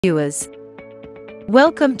Viewers,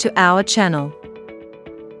 welcome to our channel.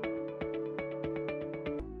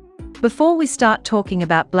 Before we start talking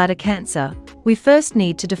about bladder cancer, we first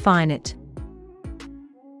need to define it.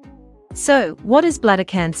 So, what is bladder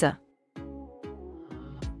cancer?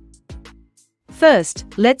 First,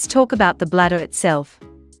 let's talk about the bladder itself.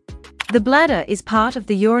 The bladder is part of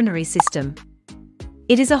the urinary system.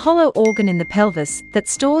 It is a hollow organ in the pelvis that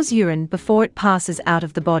stores urine before it passes out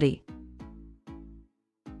of the body.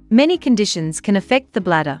 Many conditions can affect the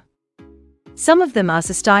bladder. Some of them are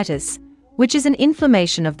cystitis, which is an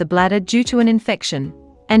inflammation of the bladder due to an infection,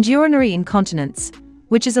 and urinary incontinence,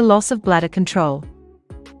 which is a loss of bladder control.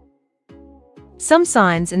 Some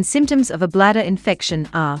signs and symptoms of a bladder infection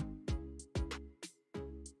are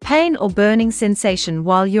pain or burning sensation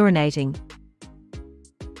while urinating,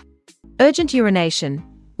 urgent urination,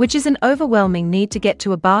 which is an overwhelming need to get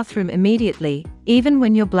to a bathroom immediately, even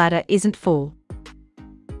when your bladder isn't full,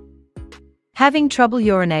 having trouble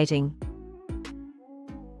urinating,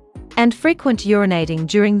 and frequent urinating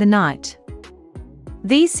during the night.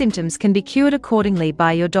 These symptoms can be cured accordingly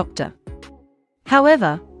by your doctor.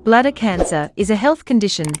 However, bladder cancer is a health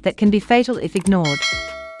condition that can be fatal if ignored.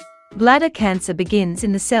 Bladder cancer begins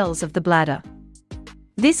in the cells of the bladder.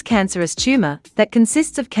 This cancerous tumor that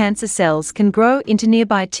consists of cancer cells can grow into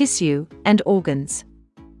nearby tissue and organs.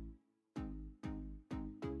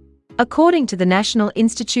 According to the National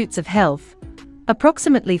Institutes of Health,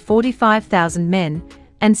 approximately 45,000 men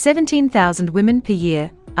and 17,000 women per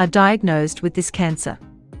year are diagnosed with this cancer.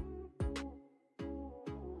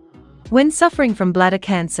 When suffering from bladder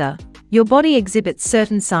cancer, your body exhibits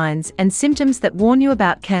certain signs and symptoms that warn you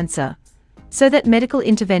about cancer, so that medical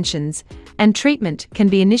interventions and treatment can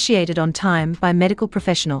be initiated on time by medical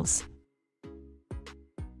professionals.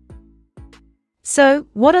 So,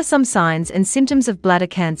 what are some signs and symptoms of bladder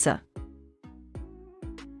cancer?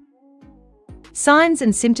 Signs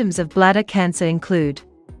and symptoms of bladder cancer include: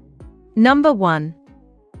 Number 1.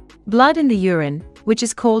 Blood in the urine, which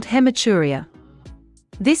is called hematuria.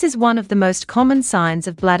 This is one of the most common signs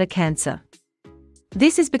of bladder cancer.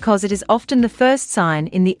 This is because it is often the first sign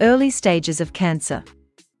in the early stages of cancer.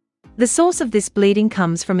 The source of this bleeding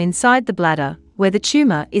comes from inside the bladder, where the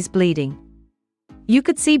tumor is bleeding. You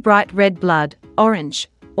could see bright red blood, orange,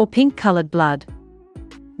 or pink-colored blood.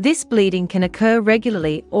 This bleeding can occur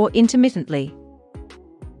regularly or intermittently.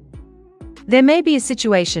 There may be a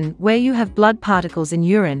situation where you have blood particles in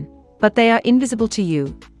urine, but they are invisible to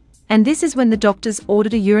you, and this is when the doctors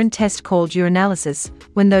ordered a urine test called urinalysis,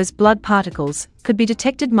 when those blood particles could be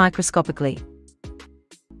detected microscopically.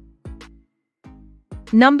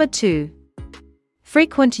 Number 2.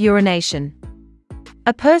 Frequent urination.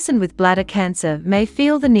 A person with bladder cancer may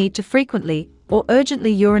feel the need to frequently or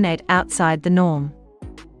urgently urinate outside the norm.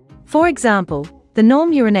 For example, the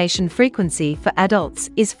norm urination frequency for adults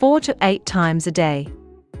is 4 to 8 times a day.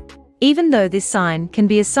 Even though this sign can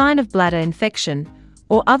be a sign of bladder infection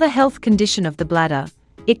or other health condition of the bladder,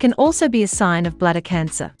 it can also be a sign of bladder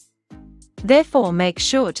cancer. Therefore, make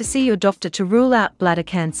sure to see your doctor to rule out bladder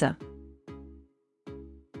cancer.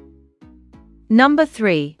 Number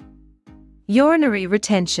 3. Urinary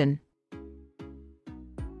retention.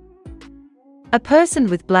 A person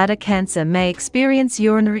with bladder cancer may experience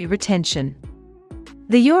urinary retention.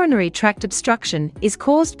 The urinary tract obstruction is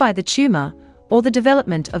caused by the tumor or the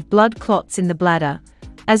development of blood clots in the bladder,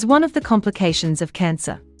 as one of the complications of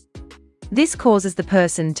cancer. This causes the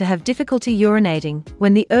person to have difficulty urinating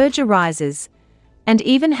when the urge arises, and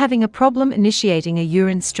even having a problem initiating a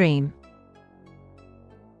urine stream.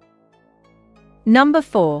 Number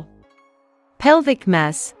 4. Pelvic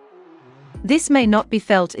mass. This may not be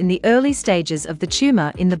felt in the early stages of the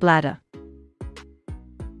tumor in the bladder.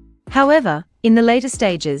 However, in the later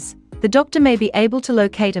stages, the doctor may be able to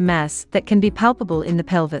locate a mass that can be palpable in the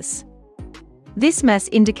pelvis. This mass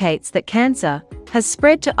indicates that cancer has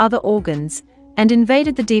spread to other organs and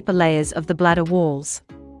invaded the deeper layers of the bladder walls.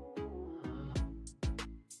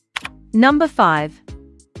 Number 5.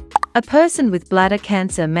 A person with bladder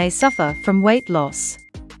cancer may suffer from weight loss.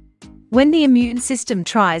 When the immune system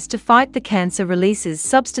tries to fight the cancer, releases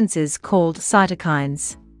substances called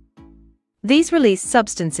cytokines. These released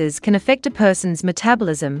substances can affect a person's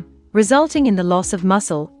metabolism, resulting in the loss of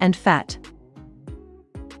muscle and fat.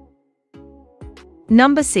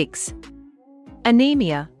 Number 6.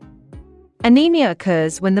 Anemia. Anemia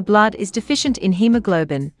occurs when the blood is deficient in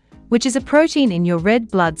hemoglobin, which is a protein in your red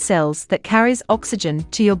blood cells that carries oxygen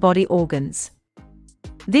to your body organs.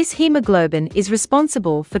 This hemoglobin is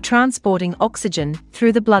responsible for transporting oxygen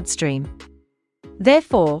through the bloodstream.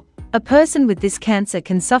 Therefore, a person with this cancer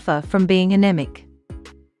can suffer from being anemic.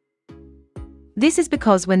 This is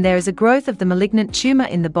because when there is a growth of the malignant tumor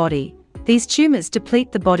in the body, these tumors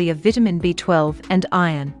deplete the body of vitamin B12 and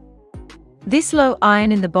iron. This low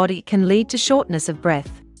iron in the body can lead to shortness of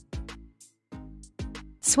breath,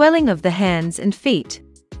 swelling of the hands and feet,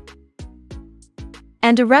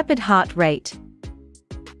 and a rapid heart rate.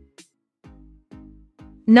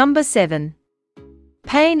 Number 7.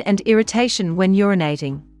 Pain and irritation when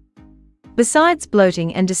urinating. Besides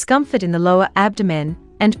bloating and discomfort in the lower abdomen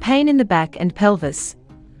and pain in the back and pelvis,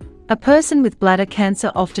 a person with bladder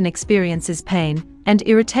cancer often experiences pain and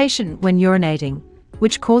irritation when urinating,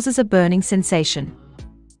 which causes a burning sensation.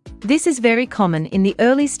 This is very common in the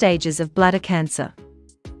early stages of bladder cancer.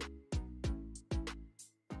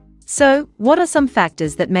 So, what are some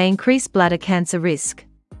factors that may increase bladder cancer risk?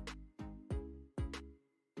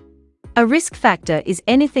 A risk factor is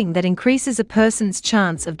anything that increases a person's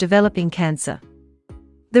chance of developing cancer.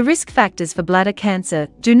 The risk factors for bladder cancer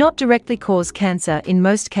do not directly cause cancer in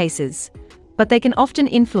most cases, but they can often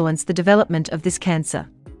influence the development of this cancer.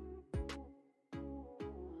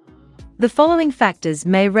 The following factors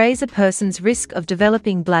may raise a person's risk of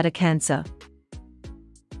developing bladder cancer.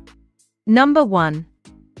 Number 1.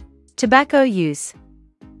 Tobacco use.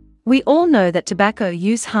 We all know that tobacco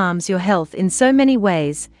use harms your health in so many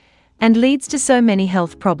ways and leads to so many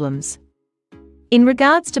health problems. In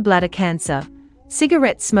regards to bladder cancer,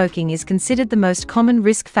 cigarette smoking is considered the most common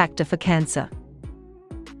risk factor for cancer.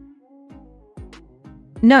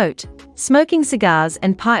 Note, smoking cigars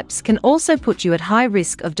and pipes can also put you at high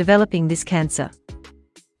risk of developing this cancer.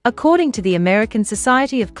 According to the American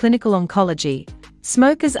Society of Clinical Oncology,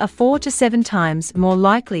 smokers are 4 to 7 times more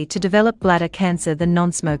likely to develop bladder cancer than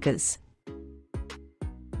non-smokers.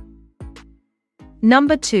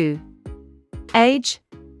 Number 2. Age.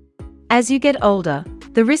 As you get older,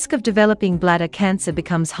 the risk of developing bladder cancer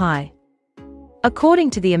becomes high. According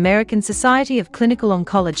to the American Society of Clinical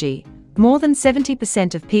Oncology, more than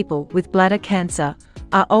 70% of people with bladder cancer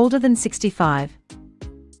are older than 65.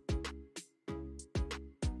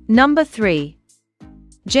 Number 3.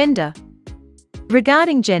 Gender.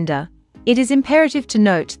 Regarding gender, it is imperative to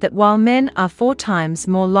note that while men are 4 times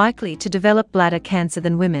more likely to develop bladder cancer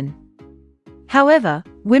than women, however,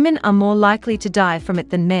 women are more likely to die from it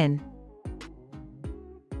than men.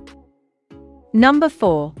 Number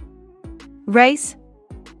 4. Race.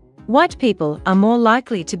 White people are more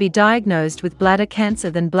likely to be diagnosed with bladder cancer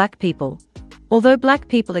than black people, although black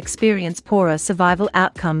people experience poorer survival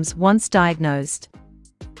outcomes once diagnosed.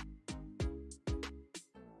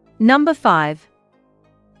 Number 5.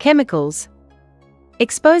 Chemicals.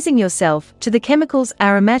 Exposing yourself to the chemicals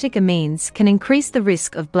aromatic amines can increase the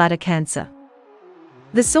risk of bladder cancer.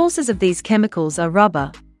 The sources of these chemicals are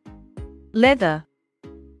rubber, leather,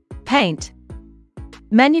 paint,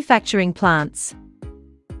 manufacturing plants,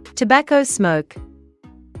 tobacco smoke,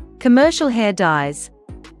 commercial hair dyes,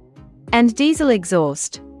 and diesel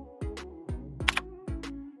exhaust.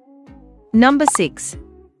 Number 6.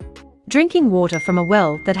 Drinking water from a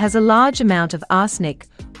well that has a large amount of arsenic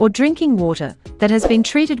or drinking water that has been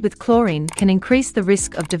treated with chlorine can increase the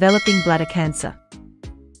risk of developing bladder cancer.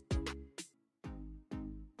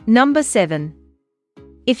 Number 7.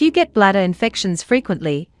 If you get bladder infections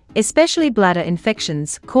frequently, especially bladder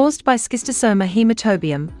infections caused by schistosoma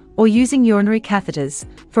hematobium or using urinary catheters,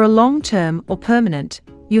 for a long-term or permanent,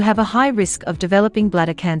 you have a high risk of developing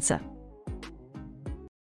bladder cancer.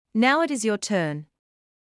 Now it is your turn.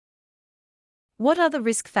 What are the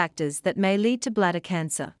risk factors that may lead to bladder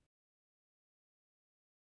cancer?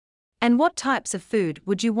 And what types of food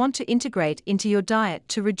would you want to integrate into your diet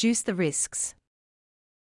to reduce the risks?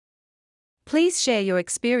 Please share your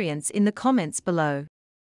experience in the comments below.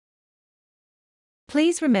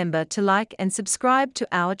 Please remember to like and subscribe to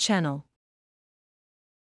our channel.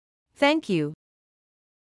 Thank you.